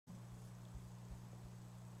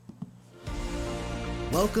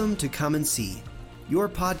Welcome to Come and See, your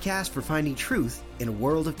podcast for finding truth in a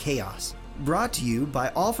world of chaos. Brought to you by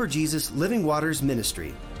All for Jesus Living Waters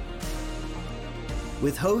Ministry.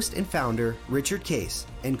 With host and founder Richard Case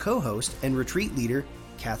and co-host and retreat leader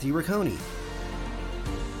Kathy Ricconi.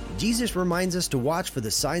 Jesus reminds us to watch for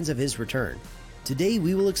the signs of his return. Today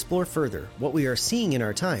we will explore further what we are seeing in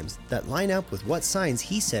our times that line up with what signs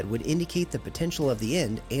he said would indicate the potential of the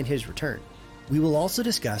end and his return. We will also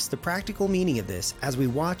discuss the practical meaning of this as we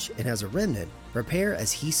watch and as a remnant prepare as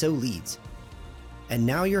he so leads. And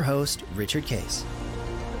now your host, Richard Case.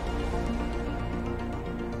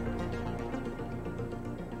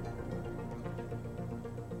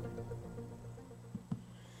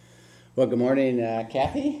 Well, good morning,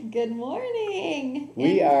 Kathy. Good morning.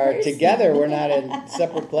 We are together. We're not in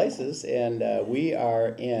separate places, and we are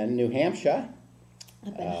in New Hampshire.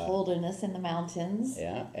 Up in Holderness in the mountains.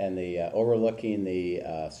 Yeah, and the overlooking the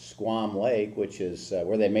Squam Lake, which is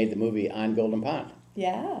where they made the movie On Golden Pond.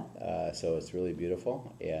 Yeah. So it's really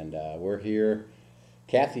beautiful, and we're here.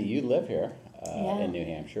 Kathy, you live here in New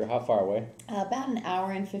Hampshire. How far away? About an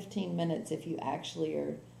hour and 15 minutes if you actually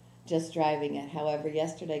are just driving it. However,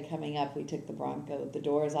 yesterday coming up, we took the Bronco, the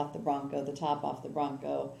doors off the Bronco, the top off the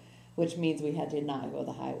Bronco, which means we had to not go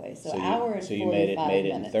the highway. So hour and 45 minutes. So you made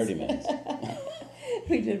it in 30 minutes.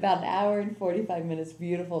 We did about an hour and 45 minutes,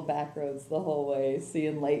 beautiful back roads the whole way,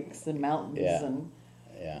 seeing lakes and mountains.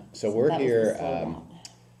 Yeah. So we're here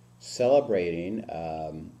celebrating.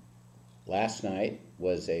 Last night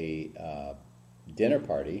was a dinner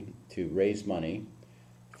party to raise money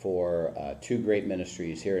for two great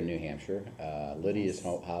ministries here in New Hampshire. Lydia's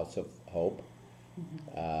House of Hope,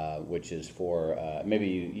 which is for, maybe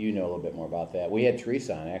you know a little bit more about that. We had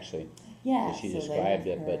Teresa on, actually. Yeah, she described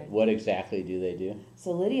it, but what exactly do they do?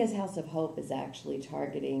 So Lydia's House of Hope is actually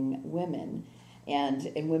targeting women and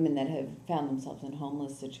women that have found themselves in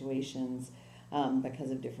homeless situations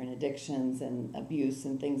because of different addictions and abuse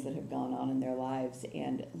and things that have gone on in their lives.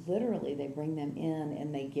 And literally they bring them in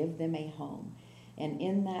and they give them a home. And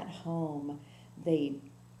in that home, they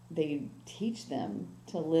teach them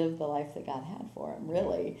to live the life that God had for them,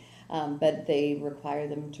 really. But they require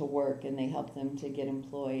them to work, and they help them to get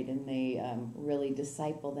employed, and they really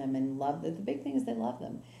disciple them and love them. The big thing is they love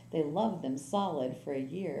them. They love them solid for a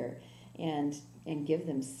year and give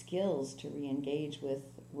them skills to re-engage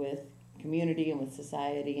with community and with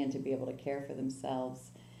society and to be able to care for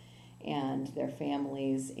themselves and their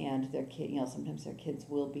families and their kids. Sometimes their kids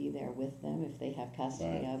will be there with them if they have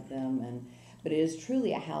custody of them. But it is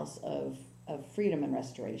truly a house of freedom and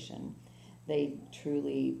restoration. They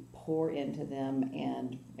truly pour into them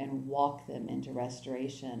and walk them into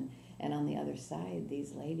restoration. And on the other side,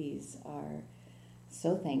 these ladies are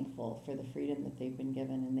so thankful for the freedom that they've been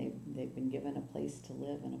given, and they've been given a place to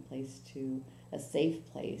live and a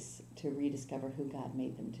safe place to rediscover who God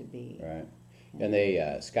made them to be. Right. And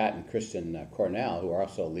they, Scott and Kristen Cornell, who are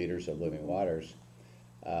also leaders of Living Waters,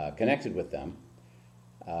 connected with them,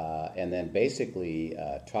 and then basically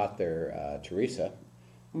taught their Teresa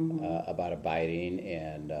about abiding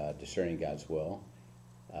and discerning God's will.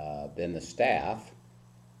 Then the staff,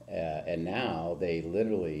 and now they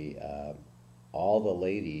literally, all the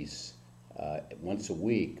ladies, once a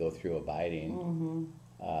week go through abiding.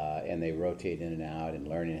 And they rotate in and out and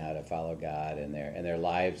learning how to follow God and their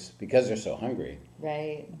lives, because they're so hungry.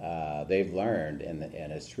 Right. They've learned, and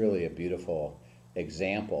it's really a beautiful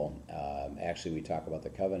example. Actually, we talk about the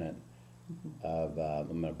covenant of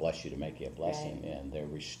I'm going to bless you to make you a blessing, and they're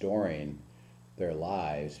restoring their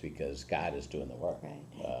lives because God is doing the work.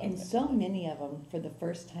 Right. And so many of them, for the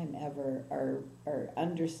first time ever, are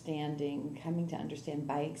coming to understand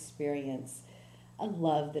by experience a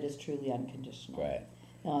love that is truly unconditional. Right.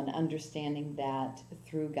 And understanding that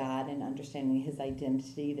through God and understanding his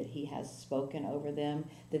identity that he has spoken over them,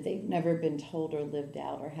 that they've never been told or lived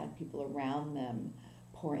out or had people around them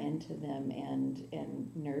pour into them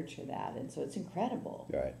and nurture that. And so it's incredible.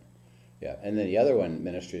 Right. Yeah. And then the other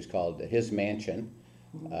ministry is called His Mansion.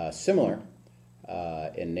 Similar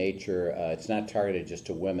in nature. It's not targeted just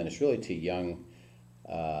to women. It's really to young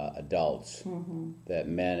adults, that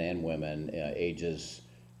men and women, ages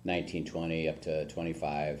 19, 20 up to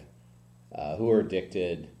 25, who are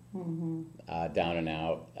addicted, down and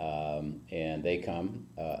out, and they come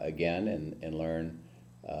again and learn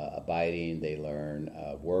abiding. They learn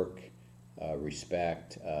work,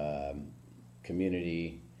 respect,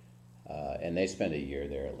 community, and they spend a year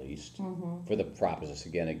there at least for the purpose,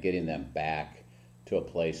 again, of getting them back to a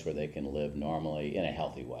place where they can live normally in a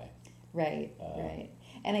healthy way. Right, right.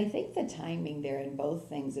 And I think the timing there in both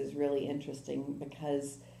things is really interesting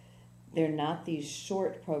because they're not these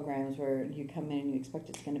short programs where you come in and you expect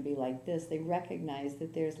it's going to be like this. They recognize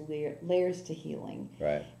that there's layers to healing,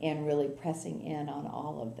 Right. and really pressing in on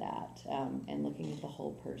all of that, and looking at the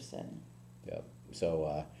whole person. Yep.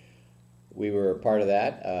 So we were part of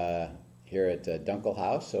that here at Dunkel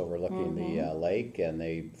House overlooking the lake, and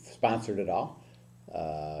they sponsored it all.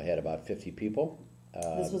 Had about 50 people.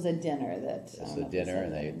 This was a dinner that. This was a dinner,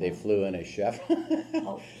 and they flew in a chef.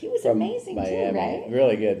 Oh, he was from amazing Miami. too, right?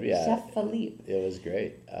 Really good, yeah. Chef Philippe. It was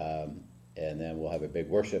great. And then we'll have a big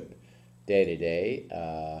worship day today.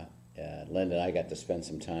 Linda and I got to spend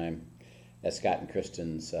some time at Scott and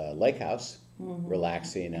Kristen's lake house,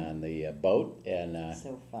 relaxing on the boat. And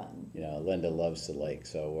So fun. Linda loves the lake,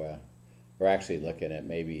 so we're actually looking at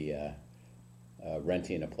maybe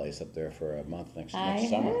renting a place up there for a month next I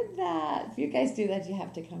summer. heard that. If you guys do that, you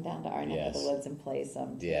have to come down to our neck of the Yes. woods and play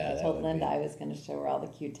some. Yeah, I that told would Linda be- I was going to show her all the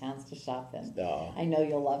cute towns to shop in. Oh. I know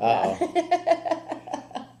you'll love Uh-oh.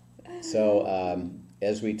 that. So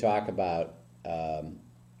as we talk about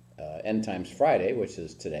End Times Friday, which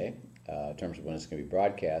is today, in terms of when it's going to be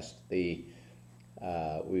broadcast,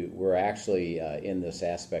 we're actually in this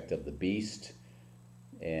aspect of the beast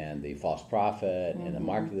and the false prophet and the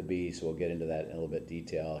mark of the beast. We'll get into that in a little bit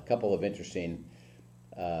detail. A couple of interesting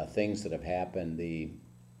things that have happened. The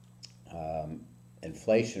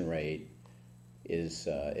inflation rate is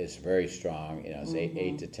very strong. It's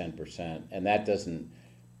 8 to 10%, and that doesn't.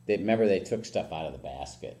 Remember, they took stuff out of the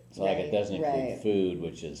basket, so like it doesn't include Right. food,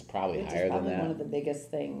 which is probably Which higher is probably than that. one of the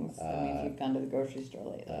biggest things. I mean, if you've gone to the grocery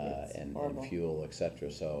store lately, it's and horrible. fuel,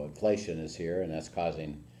 etc. So inflation is here, and that's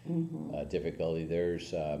causing difficulty.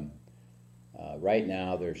 There's right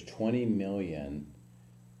now there's 20 million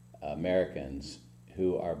Americans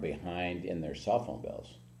who are behind in their cell phone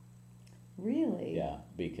bills. Really? Yeah,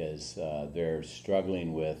 because they're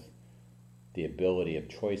struggling with the ability of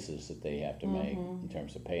choices that they have to make in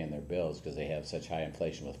terms of paying their bills because they have such high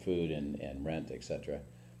inflation with food and rent, etc.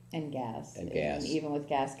 And gas. And gas. even with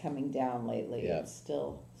gas coming down lately, Yeah. it's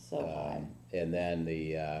still so high. And then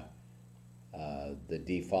the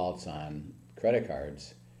defaults on credit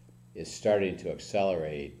cards is starting to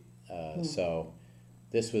accelerate. So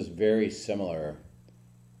this was very similar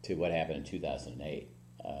to what happened in 2008,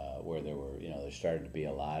 where there started to be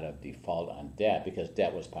a lot of default on debt because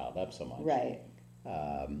debt was piled up so much. Right.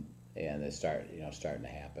 And it starting to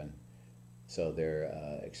happen. So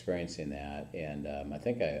they're experiencing that, and I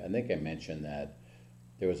think I mentioned that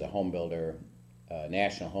there was a home builder,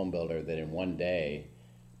 national home builder, that in one day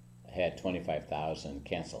had 25,000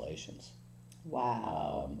 cancellations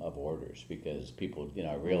Wow. of orders because people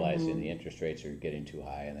are realizing the interest rates are getting too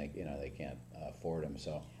high and they can't afford them.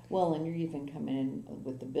 So Well, and you're even coming in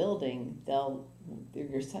with the building,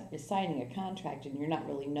 you're signing a contract and you're not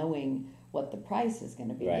really knowing what the price is going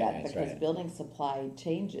to be Right, yet that's because right. building supply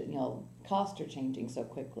changes, costs are changing so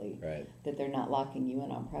quickly right. that they're not locking you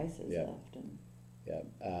in on prices Yep. often. Yeah,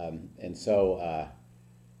 and so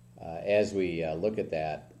as we look at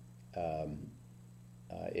that,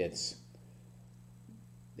 it's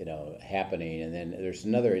happening. And then there's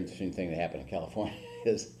another interesting thing that happened in California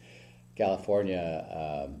is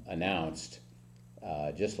California announced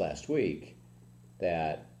just last week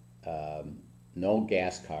that no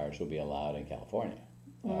gas cars will be allowed in California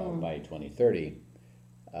by 2030,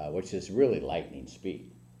 which is really lightning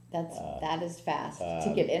speed. That is fast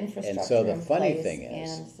to get infrastructure and so the in funny place thing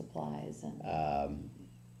is, and supplies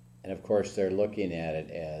and of course they're looking at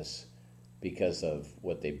it as because of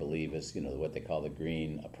what they believe is what they call the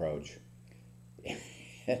green approach.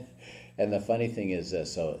 And the funny thing is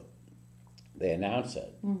so they announce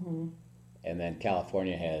it, and then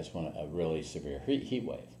California has a really severe heat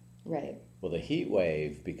wave. right. Well, the heat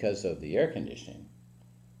wave, because of the air conditioning,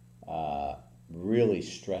 really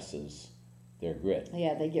stresses their grid.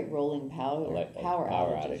 Yeah, they get rolling power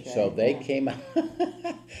outages. Right? So they Yeah. came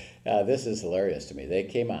out. This is hilarious to me. They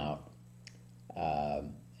came out,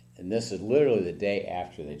 and this is literally the day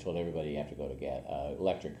after they told everybody you have to go to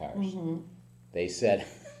electric cars. They said,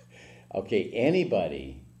 okay,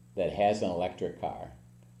 anybody that has an electric car,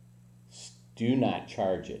 do not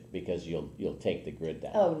charge it because you'll take the grid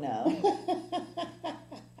down. Oh no.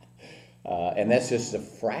 And that's just a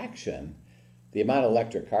fraction. The amount of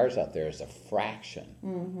electric cars out there is a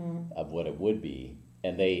fraction of what it would be.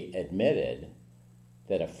 And they admitted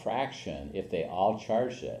that a fraction, if they all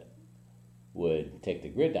charged it, would take the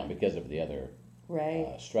grid down because of the other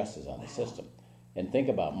Right. stresses on the system. And think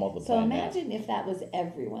about So multiplying that. imagine if that was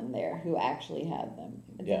everyone there who actually had them.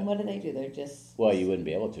 Then Yeah. what do? They're just Well, you wouldn't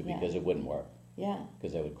be able to Yeah. because it wouldn't work yeah.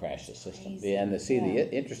 because they would crash the system. Crazy. And Yeah.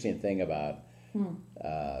 the interesting thing about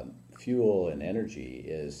fuel and energy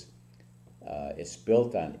is it's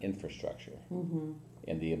built on infrastructure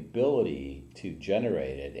and the ability to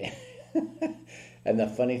generate it. And the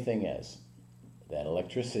funny thing is that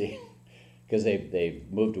electricity, because they've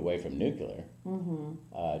moved away from nuclear,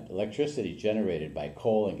 electricity generated by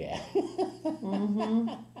coal and gas.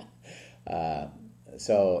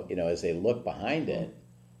 So, as they look behind it,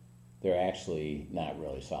 they're actually not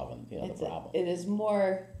really solving the problem. It is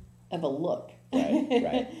more of a look.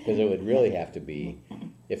 Right. Because it would really have to be,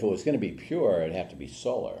 if it was going to be pure, it'd have to be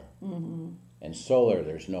solar. And solar,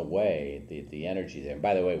 there's no way the energy there. And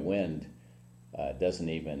by the way, wind doesn't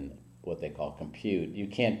even what they call compute. You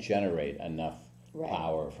can't generate enough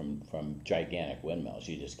power from gigantic windmills.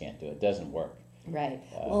 You just can't do it. It doesn't work. Right.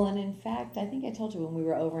 Well, and in fact, I think I told you when we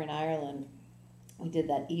were over in Ireland, we did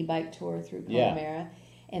that e-bike tour through Connemara,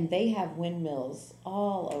 and they have windmills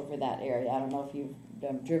all over that area. I don't know if you've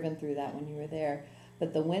driven through that when you were there,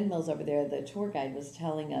 but the windmills over there, the tour guide was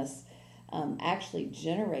telling us, actually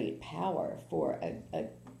generate power for a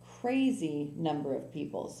crazy number of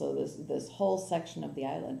people. So this whole section of the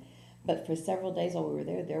island. But for several days while we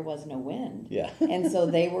were there was no wind. Yeah. And so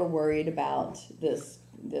they were worried about this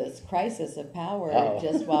crisis of power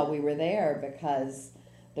just while we were there because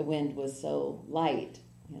the wind was so light,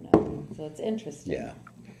 So it's interesting. Yeah.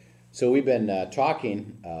 So we've been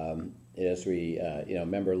talking as we,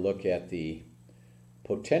 remember, look at the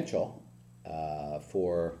potential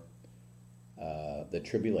for the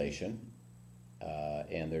tribulation,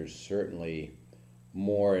 and there's certainly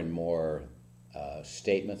more and more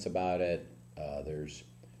statements about it. There's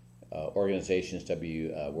organizations,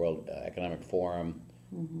 World Economic Forum,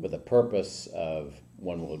 with the purpose of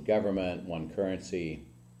one world government, one currency,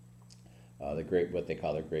 what they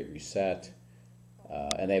call the Great Reset,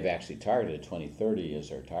 and they've actually targeted 2030 as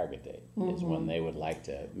their target date, is when they would like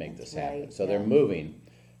to make this happen. Right, So they're moving,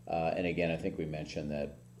 and again, I think we mentioned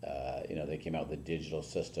that they came out with a digital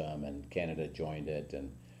system, and Canada joined it,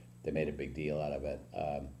 and they made a big deal out of it.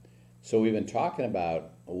 So we've been talking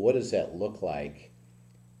about what does that look like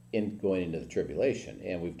in going into the tribulation,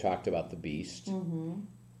 and we've talked about the beast, and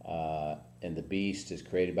the beast is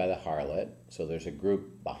created by the harlot. So there's a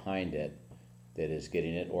group behind it that is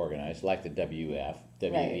getting it organized, like the WEF.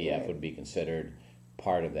 WEF would be considered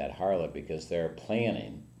part of that harlot because they're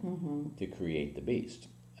planning to create the beast.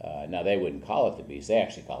 Now they wouldn't call it the beast; they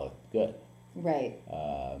actually call it good. Right.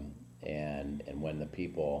 And when the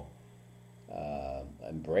people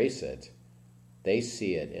embrace it, they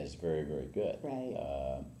see it as very, very good.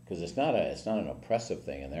 Right. Because it's not an oppressive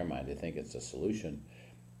thing in their mind. They think it's a solution.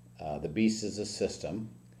 The beast is a system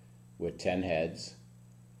with 10 heads.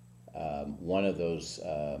 One of those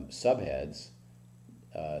subheads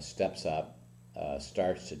steps up,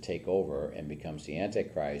 starts to take over, and becomes the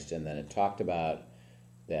Antichrist. And then it talked about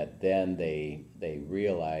that then they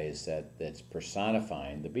realize that that's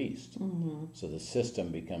personifying the beast. So the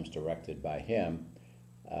system becomes directed by him.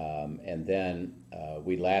 And then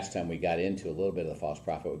last time we got into a little bit of the false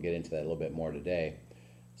prophet. We'll get into that a little bit more today.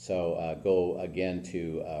 So go again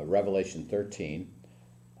to Revelation 13,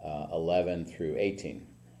 11 through 18.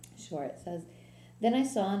 Sure, it says, "Then I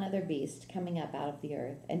saw another beast coming up out of the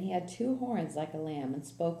earth, and he had 2 horns like a lamb and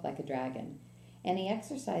spoke like a dragon. And he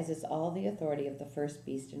exercises all the authority of the first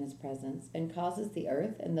beast in his presence, and causes the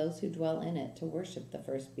earth and those who dwell in it to worship the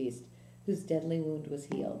first beast, whose deadly wound was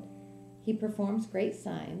healed. He performs great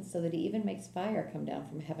signs, so that he even makes fire come down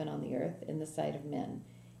from heaven on the earth in the sight of men.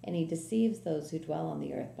 And he deceives those who dwell on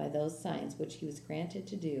the earth by those signs which he was granted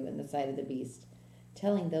to do in the sight of the beast,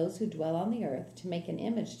 telling those who dwell on the earth to make an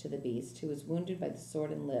image to the beast who was wounded by the sword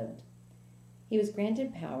and lived. He was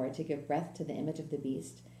granted power to give breath to the image of the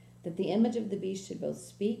beast, that the image of the beast should both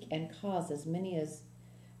speak and cause as many as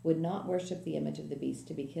would not worship the image of the beast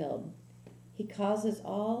to be killed. He causes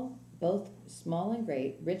all, both small and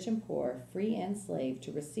great, rich and poor, free and slave,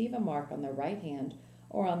 to receive a mark on their right hand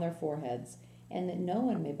or on their foreheads, and that no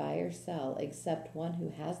one may buy or sell except one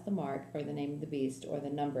who has the mark or the name of the beast or the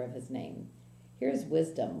number of his name. Here is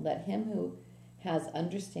wisdom. Let him who has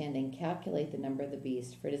understanding calculate the number of the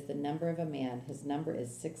beast, for it is the number of a man. His number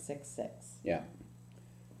is 666. Yeah.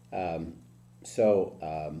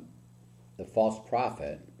 The false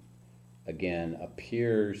prophet, again,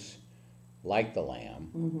 appears like the lamb,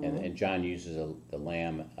 and John uses the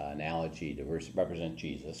lamb analogy to represent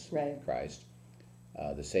Jesus, Right. Christ,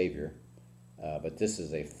 the Savior. But this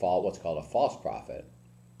is what's called a false prophet,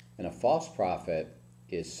 and a false prophet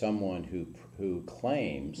is someone who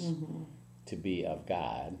claims to be of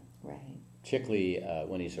God. Right. Particularly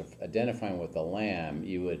when he's identifying with the lamb,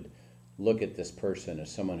 you would look at this person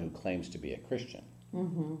as someone who claims to be a Christian.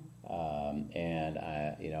 And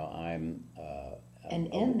I'm And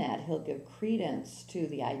in that, he'll give credence to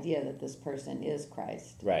the idea that this person is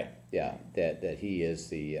Christ. Right, yeah, that he is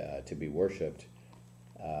the to be worshipped.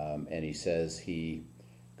 And he says he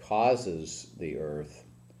causes the earth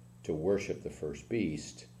to worship the first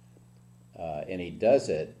beast, and he does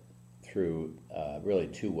it through really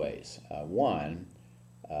two ways. One,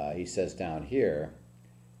 he says down here,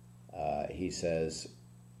 he says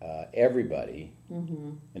everybody,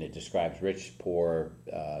 and it describes rich, poor,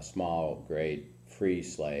 small, great, free,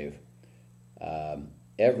 slave.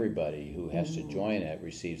 Everybody who has to join it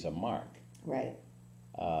receives a mark. Right.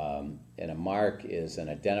 And a mark is an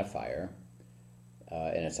identifier,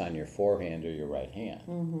 and it's on your forehand or your right hand.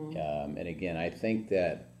 And again, I think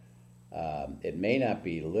that it may not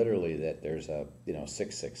be literally that there's a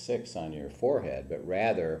 666 on your forehead, but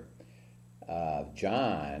rather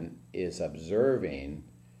John is observing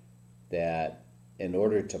that in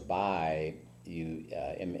order to buy you,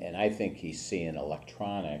 and I think he's seeing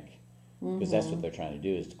electronic, because that's what they're trying to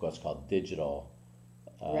do, is what's called digital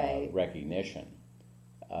recognition.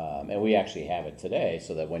 And we actually have it today,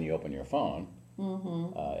 so that when you open your phone,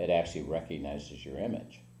 it actually recognizes your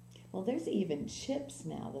image. Well, there's even chips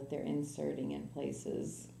now that they're inserting in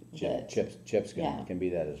places. Chips can be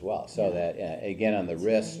that as well. So that again on the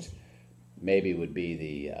wrist, maybe would be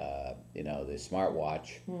the the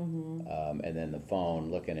smartwatch, and then the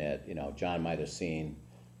phone. Looking at John might have seen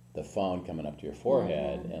the phone coming up to your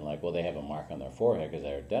forehead, and they have a mark on their forehead because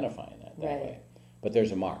they're identifying that way. But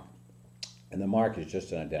there's a mark, and the mark is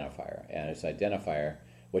just an identifier, and it's an identifier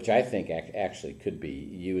which I think actually could be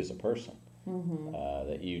you as a person.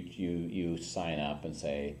 That you sign up and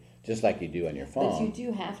say, just like you do on your phone. But you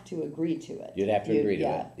do have to agree to it. You'd have to agree to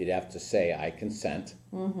it. You'd have to say, I consent,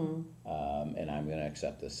 and I'm going to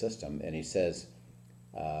accept this system. And he says,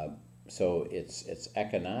 so it's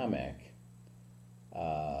economic.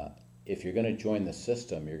 If you're going to join the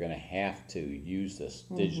system, you're going to have to use this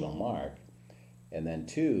digital mark. And then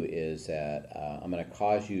two is that I'm going to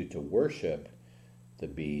cause you to worship the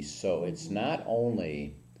beast. So it's not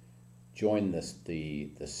only join the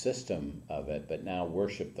system of it, but now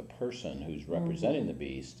worship the person who's representing the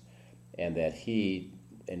beast, and that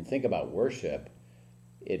and think about worship,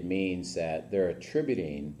 it means that they're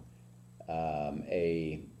attributing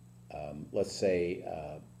let's say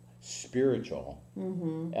spiritual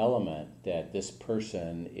element, that this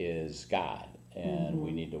person is God, and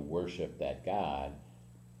we need to worship that God,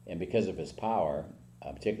 and because of his power,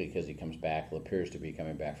 particularly because he comes back, appears to be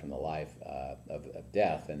coming back from the life of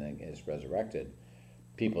death and then is resurrected,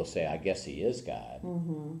 people say, I guess he is God.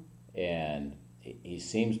 And he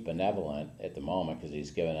seems benevolent at the moment because he's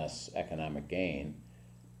given us economic gain.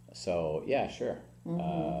 So, yeah, sure.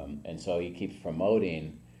 And so he keeps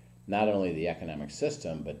promoting not only the economic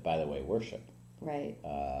system, but, by the way, worship. Right.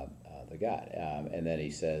 The God. And then he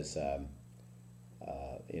says, the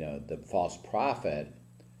false prophet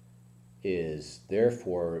is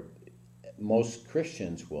therefore, most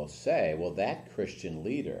Christians will say, well, that Christian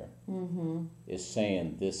leader is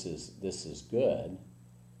saying this is good,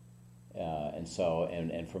 and so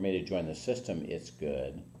and for me to join the system, it's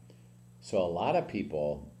good. So a lot of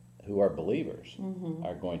people who are believers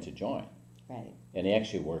are going to join, right, and they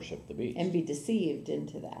actually worship the beast and be deceived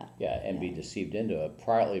into that. Be deceived into it,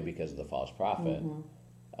 partly because of the false prophet,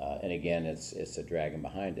 and again, it's the dragon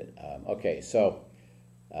behind it. Okay, so.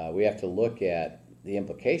 We have to look at the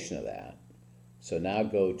implication of that. So now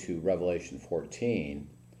go to Revelation 14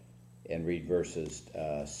 and read verses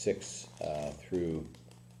 6 through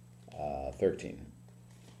 13.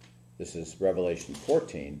 This is Revelation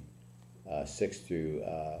 14, 6 through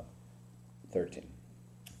 13.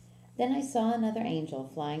 Then I saw another angel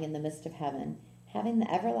flying in the midst of heaven, having the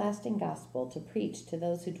everlasting gospel to preach to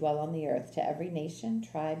those who dwell on the earth, to every nation,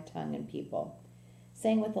 tribe, tongue, and people,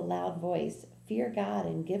 saying with a loud voice, Fear God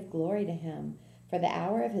and give glory to him, for the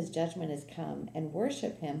hour of his judgment is come, and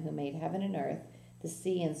worship him who made heaven and earth, the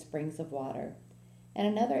sea and springs of water. And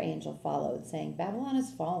another angel followed, saying, Babylon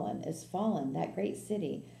is fallen, that great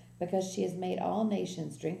city, because she has made all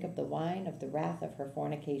nations drink of the wine of the wrath of her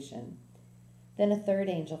fornication. Then a third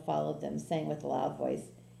angel followed them, saying with a loud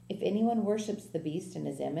voice, If anyone worships the beast in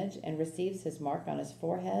his image, and receives his mark on his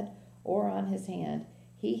forehead or on his hand,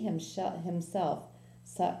 he himself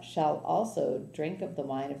shall also drink of the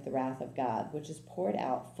wine of the wrath of God, which is poured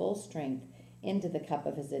out full strength into the cup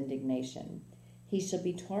of his indignation. He shall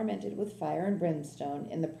be tormented with fire and brimstone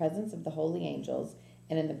in the presence of the holy angels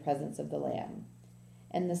and in the presence of the Lamb.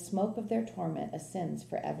 And the smoke of their torment ascends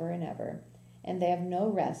forever and ever. And they have no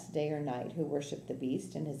rest day or night who worship the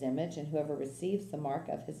beast and his image, and whoever receives the mark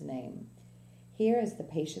of his name. Here is the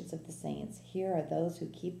patience of the saints. Here are those who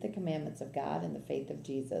keep the commandments of God and the faith of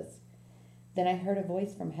Jesus. Then I heard a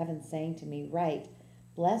voice from heaven saying to me, Write,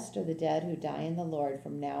 blessed are the dead who die in the Lord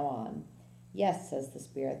from now on. Yes, says the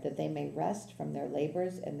Spirit, that they may rest from their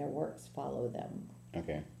labors and their works follow them.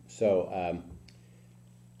 Okay, so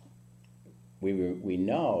we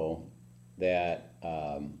know that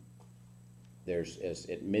there's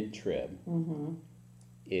at mid-trib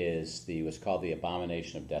is what's called the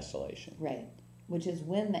abomination of desolation. Right. Which is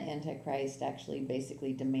when the Antichrist actually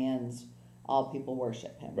basically demands all people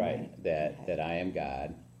worship him. Right. That I am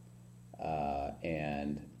God,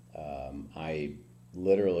 and I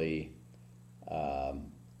literally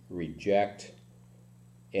reject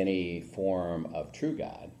any form of true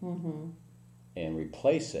God and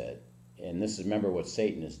replace it. And this is, remember what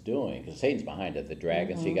Satan is doing, because Satan's behind it, the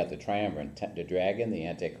dragon. So you got the triumvirate, the dragon, the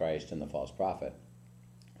Antichrist, and the false prophet.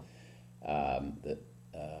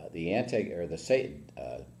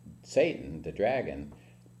 Satan, the dragon,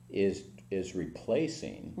 is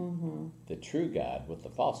replacing the true God with the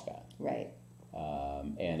false God. Right.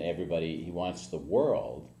 And everybody, he wants the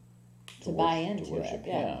world to buy into to worship it,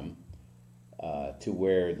 yeah. him, to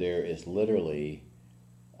where there is literally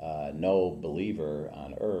no believer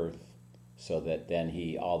on earth, so that then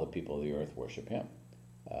all the people of the earth worship him,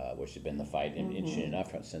 which has been the fight interesting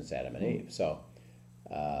enough since Adam and Eve. So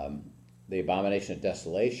the abomination of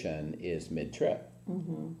desolation is mid-trib.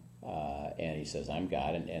 And he says, I'm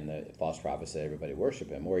God, and the false prophet said everybody worship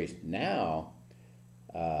him. Where he's now,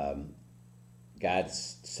 God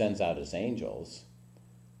sends out his angels,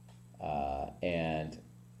 and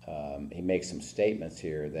he makes some statements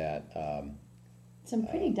here that... some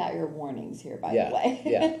pretty dire warnings here, by the way.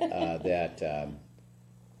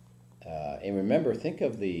 And remember, think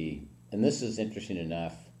of and this is interesting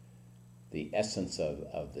enough, the essence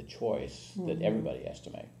of the choice that everybody has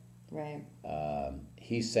to make. Right.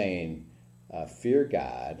 He's saying, fear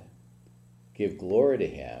God, give glory to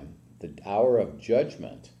him, the hour of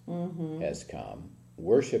judgment has come,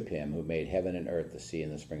 worship him who made heaven and earth, the sea,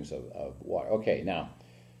 and the springs of water. Okay, now,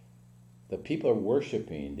 the people are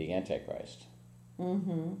worshiping the Antichrist.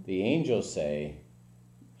 The angels say,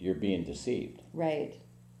 you're being deceived. Right.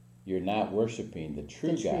 You're not worshiping the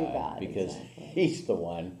true God, because exactly. he's the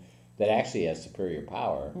one that actually has superior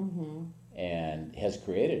power and has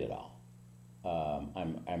created it all.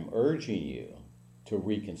 I'm urging you to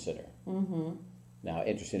reconsider. Now,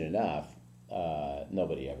 interesting enough,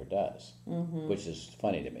 nobody ever does, which is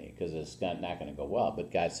funny to me, because it's not going to go well.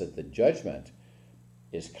 But God said the judgment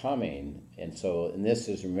is coming, and this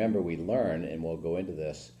is, remember, we learn, and we'll go into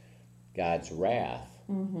this, God's wrath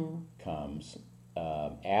comes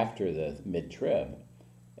after the mid-trib,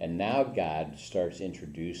 and now God starts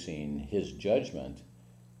introducing his judgment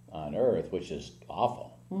on earth, which is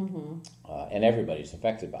awful, and everybody's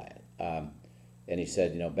affected by it. And he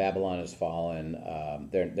said, Babylon has fallen,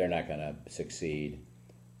 they're not going to succeed.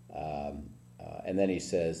 And then he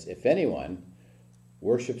says, if anyone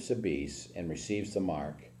worships the beast and receives the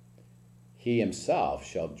mark, he himself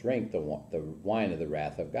shall drink the wine of the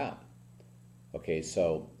wrath of God. Okay,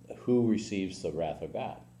 so who receives the wrath of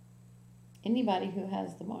God? Anybody who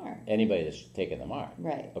has the mark. Anybody that's taken the mark.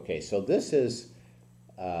 Right. Okay, so this is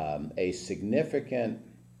a significant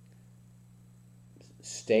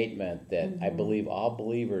statement that I believe all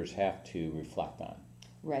believers have to reflect on.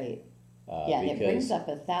 Right. And it brings up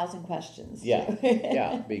 1,000 questions. Yeah, too.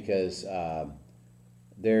 yeah, because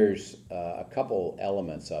there's a couple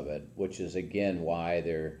elements of it, which is, again, why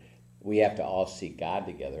we have to all seek God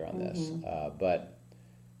together on this. But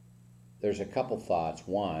there's a couple thoughts.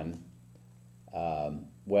 One,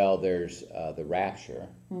 there's the rapture.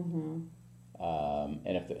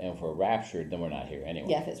 And if we're raptured, then we're not here anyway.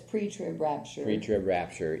 Yeah, if it's pre-trib rapture. Pre-trib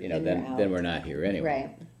rapture, then we're not here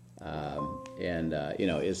anyway. Right. Isn't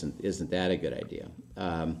that a good idea?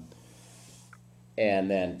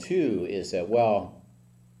 And then two is that,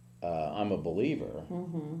 I'm a believer,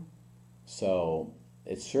 so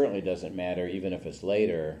it certainly doesn't matter, even if it's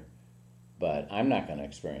later, but I'm not going to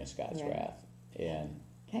experience God's wrath. And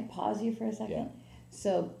can I pause you for a second? Yeah.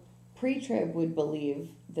 So pre-trib would believe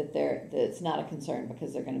that it's not a concern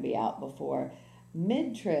because they're going to be out before.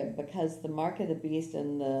 Mid-trib, because the mark of the beast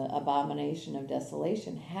and the abomination of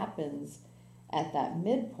desolation happens at that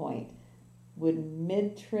midpoint, would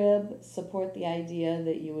mid-trib support the idea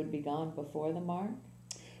that you would be gone before the mark?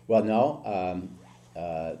 Well, no.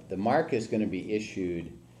 The mark is going to be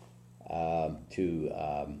issued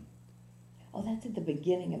to... that's at the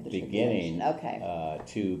beginning of the beginning tribulation. Okay.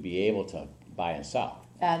 To be able to buy and sell.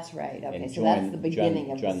 That's right. Okay, And so that's the join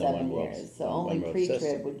beginning of the the 7 one world- years. So one only world pre-trib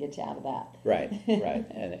system. would get you out of that. Right, right.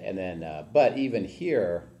 And then, but even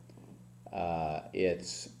here,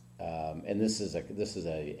 it's, and this is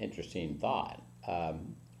a interesting thought,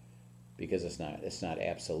 because it's not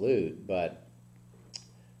absolute, but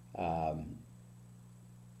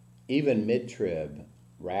even mid-trib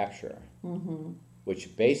rapture,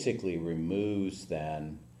 which basically removes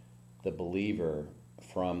then the believer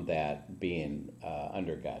from that being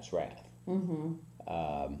under God's wrath. And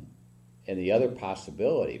the other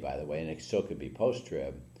possibility, by the way, and it still could be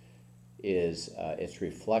post-trib, is it's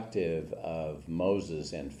reflective of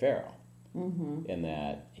Moses and Pharaoh, in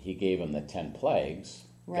that he gave them the 10 plagues,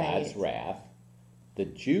 God's wrath. The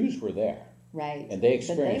Jews were there. Right. And they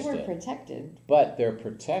experienced But they it. were protected. But they're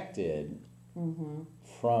protected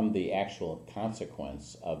from the actual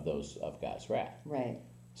consequence of God's wrath. Right.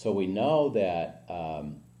 So we know that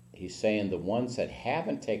he's saying the ones that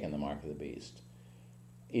haven't taken the mark of the beast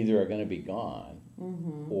either are going to be gone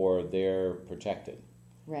or they're protected.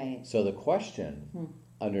 Right. So the question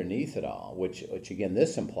underneath it all, which again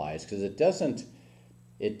this implies, because it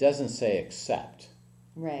doesn't say except.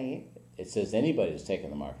 Right. It says anybody that's taken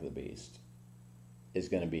the mark of the beast is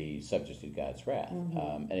going to be subject to God's wrath.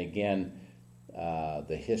 And again,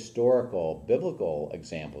 the historical biblical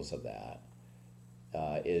examples of that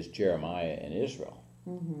is Jeremiah and Israel.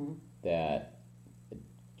 That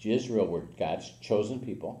Israel were God's chosen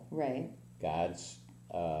people, Right. God's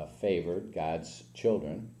favored, God's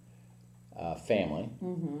children, family.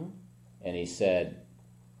 And he said,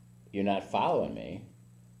 you're not following me,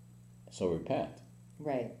 so repent.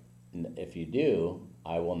 Right. And if you do,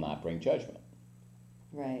 I will not bring judgment.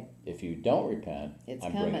 Right. If you don't repent, It's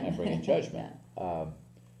I'm coming. bringing judgment.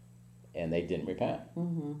 And they didn't repent.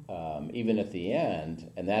 Even at the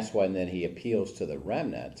end, and that's when then he appeals to the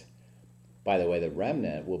remnant. By the way, the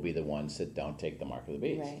remnant will be the ones that don't take the mark of the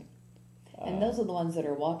beast. Right. And those are the ones that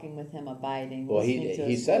are walking with him, abiding, Well, listening to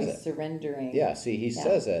he his says voice, it. surrendering. Yeah, see, he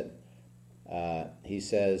says it. He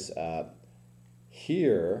says,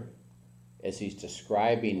 here, as he's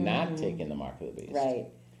describing not taking the mark of the beast, Right.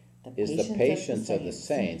 is the patience of the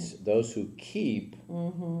saints, those who keep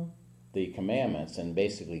the commandments and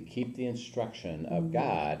basically keep the instruction of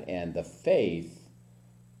God and the faith,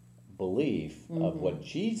 belief of what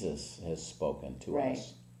Jesus has spoken to Right.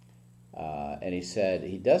 us. And he said,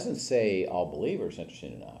 he doesn't say all believers,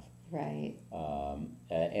 interesting enough, Right.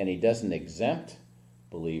 and he doesn't exempt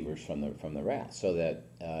believers from the wrath. So that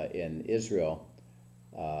in Israel,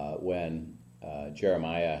 when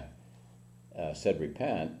Jeremiah said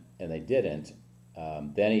repent, and they didn't,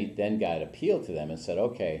 then God appealed to them and said,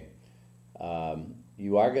 okay,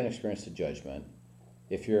 you are going to experience the judgment.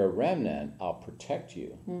 If you're a remnant, I'll protect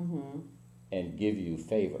you and give you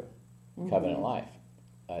favor, covenant life.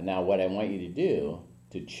 Now, what I want you to do,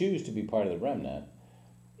 to choose to be part of the remnant,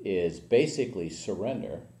 is basically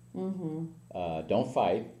surrender. Don't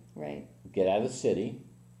fight. Right. Get out of the city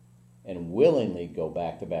and willingly go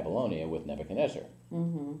back to Babylonia with Nebuchadnezzar.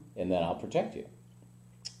 And then I'll protect you.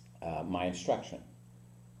 My instruction.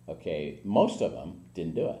 Okay, most of them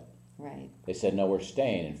didn't do it. Right. They said, no, we're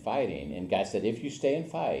staying and fighting. And God said, if you stay and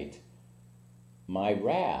fight, my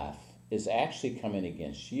wrath is actually coming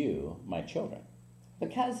against you, my children.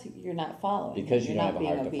 Because you're not following. Because you you're don't not have a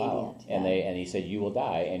being heart to follow. obedient. And Yeah. he said, you will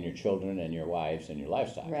die, and your children and your wives and your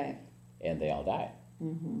livestock. Right. And they all died.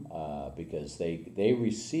 Because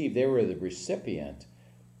they were the recipient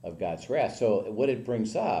of God's wrath. So what it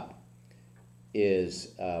brings up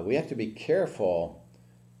is we have to be careful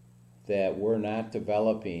that we're not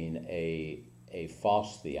developing a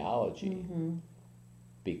false theology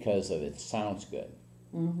because of it sounds good.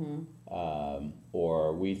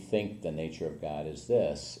 Or we think the nature of God is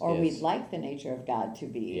this. Or we'd like the nature of God to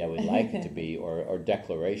be. Yeah, we'd like it to be, or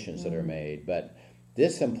declarations that are made. But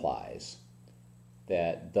this implies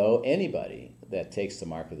that though anybody that takes the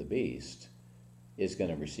mark of the beast is going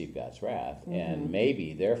to receive God's wrath, and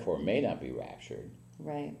maybe, therefore, may not be raptured.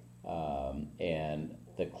 Right. And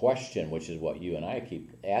the question, which is what you and I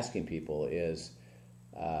keep asking people, is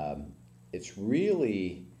it's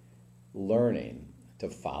really learning to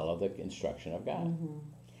follow the instruction of God.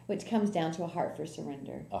 Which comes down to a heart for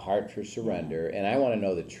surrender. A heart for surrender. And I want to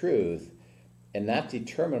know the truth and not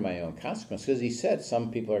determine my own consequences. Because he said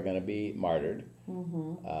some people are going to be martyred,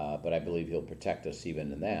 but I believe he'll protect us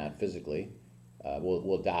even in that physically.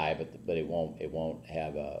 We'll die, but it won't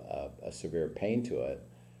have a severe pain to it.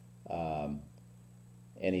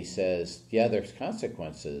 And he says, yeah, there's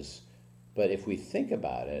consequences, but if we think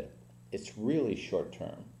about it, it's really short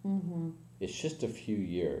term. It's just a few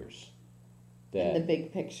years in the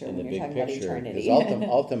big picture when you're talking about eternity. Because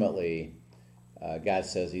ultimately, God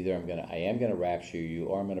says either I am going to rapture you,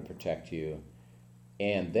 or I'm going to protect you,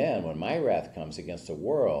 and then when my wrath comes against the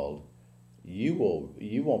world, you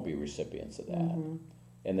won't be recipients of that,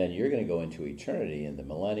 and then you're going to go into eternity, in the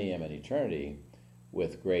millennium and eternity,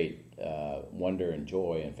 with great wonder and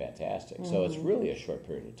joy and fantastic. So it's really a short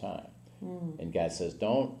period of time, and God says,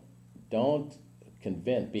 don't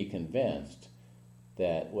be convinced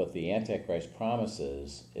that what the Antichrist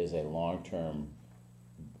promises is a long-term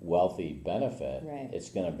wealthy benefit. Right. It's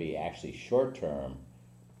going to be actually short-term,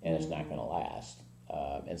 and it's not going to last.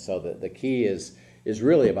 And so the key is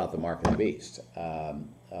really about the mark of the beast.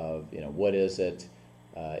 What is it?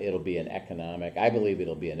 It'll be I believe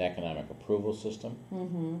it'll be an economic approval system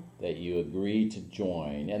that you agree to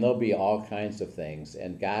join, and there'll be all kinds of things,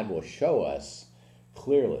 and God will show us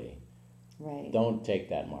clearly. Right. Don't take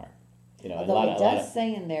that mark. Although it does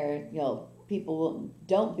say in there, people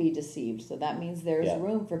don't be deceived. So that means there's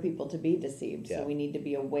room for people to be deceived. So we need to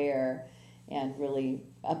be aware and really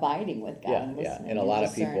abiding with God. And listening and a lot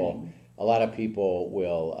of people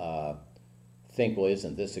will think, well,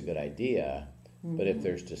 isn't this a good idea? But if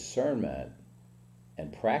there's discernment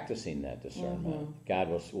and practicing that discernment, God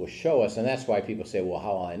will show us. And that's why people say, well,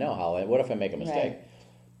 how will I know? What if I make a mistake?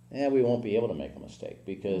 Right. We won't be able to make a mistake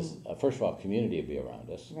because, first of all, community will be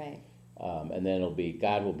around us. Right. And then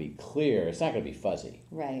God will be clear. It's not going to be fuzzy.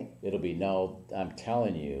 Right. It'll be, no, I'm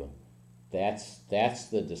telling you, that's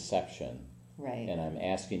the deception. Right. And I'm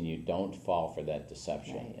asking you, don't fall for that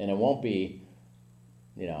deception. Right. And it won't be,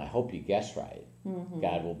 I hope you guess right.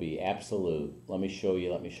 God will be absolute. Let me show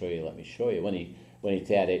you. When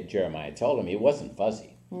Jeremiah told him, it wasn't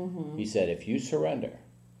fuzzy. He said, if you surrender,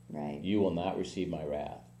 you will not receive my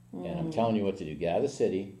wrath. And I'm telling you what to do. Get out of the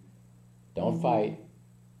city. Don't fight.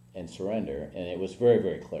 And surrender. And it was very,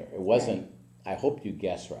 very clear. It wasn't, I hope you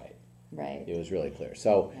guess right. Right. It was really clear.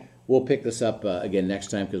 So we'll pick this up again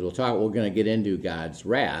next time, because we're going to get into God's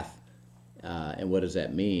wrath and what does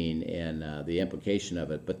that mean, and the implication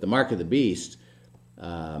of it. But the mark of the beast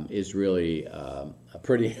is really a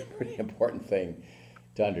pretty important thing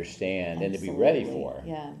to understand and to be ready for.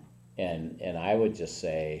 Yeah. And I would just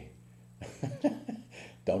say,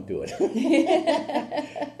 don't do it.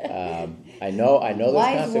 I know there's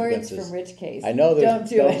wise consequences. Words from Rich Case. I know there's don't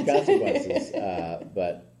do consequences,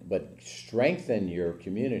 but strengthen your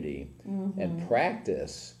community and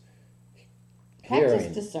practice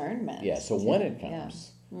hearing. Discernment. Yeah. So when it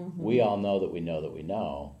comes, we all know that we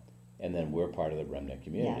know, and then we're part of the remnant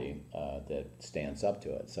community that stands up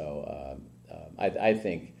to it. So I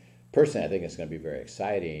think personally, it's going to be very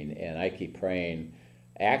exciting, and I keep praying.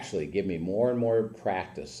 Actually, give me more and more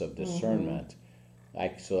practice of discernment,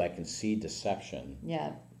 so I can see deception,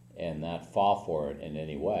 and not fall for it in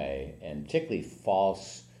any way, and particularly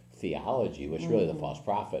false theology, which really the false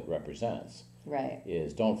prophet represents. Right.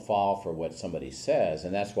 Is don't fall for what somebody says,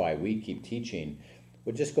 and that's why we keep teaching.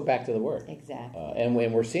 Well, just go back to the Word. Exactly. And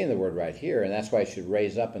when we're seeing the Word right here, and that's why I should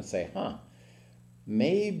raise up and say,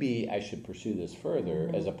 maybe I should pursue this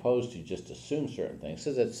further, as opposed to just assume certain things,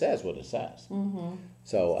 because it says what it says.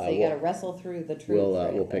 So you got to wrestle through the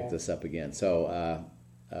truth. We'll pick this up again. So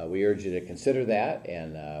we urge you to consider that,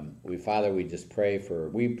 and we just pray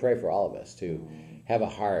for all of us to have a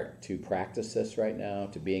heart to practice this right now,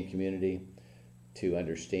 to be in community, to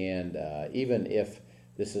understand, even if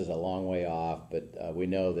this is a long way off, but we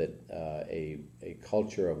know that a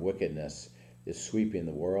culture of wickedness is sweeping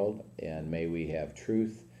the world, and may we have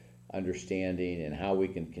truth, understanding, and how we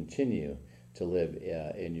can continue to live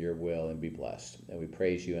in your will and be blessed. And we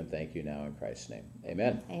praise you and thank you now in Christ's name.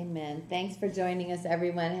 Amen. Amen. Thanks for joining us,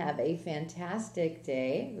 everyone. Have a fantastic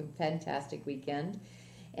day, a fantastic weekend.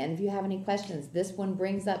 And if you have any questions, this one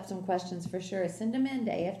brings up some questions for sure. Send them in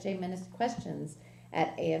to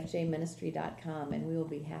afjministry@afjministry.com, and we will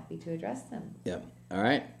be happy to address them. Yep. All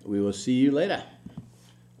right. We will see you later.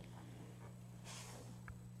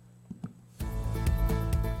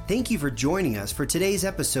 Thank you for joining us for today's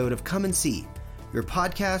episode of Come and See, your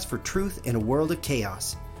podcast for truth in a world of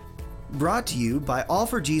chaos. Brought to you by All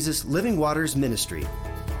for Jesus Living Waters Ministry.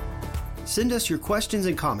 Send us your questions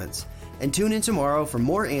and comments, and tune in tomorrow for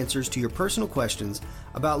more answers to your personal questions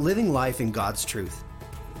about living life in God's truth.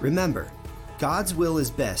 Remember, God's will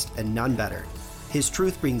is best and none better. His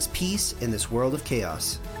truth brings peace in this world of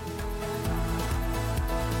chaos.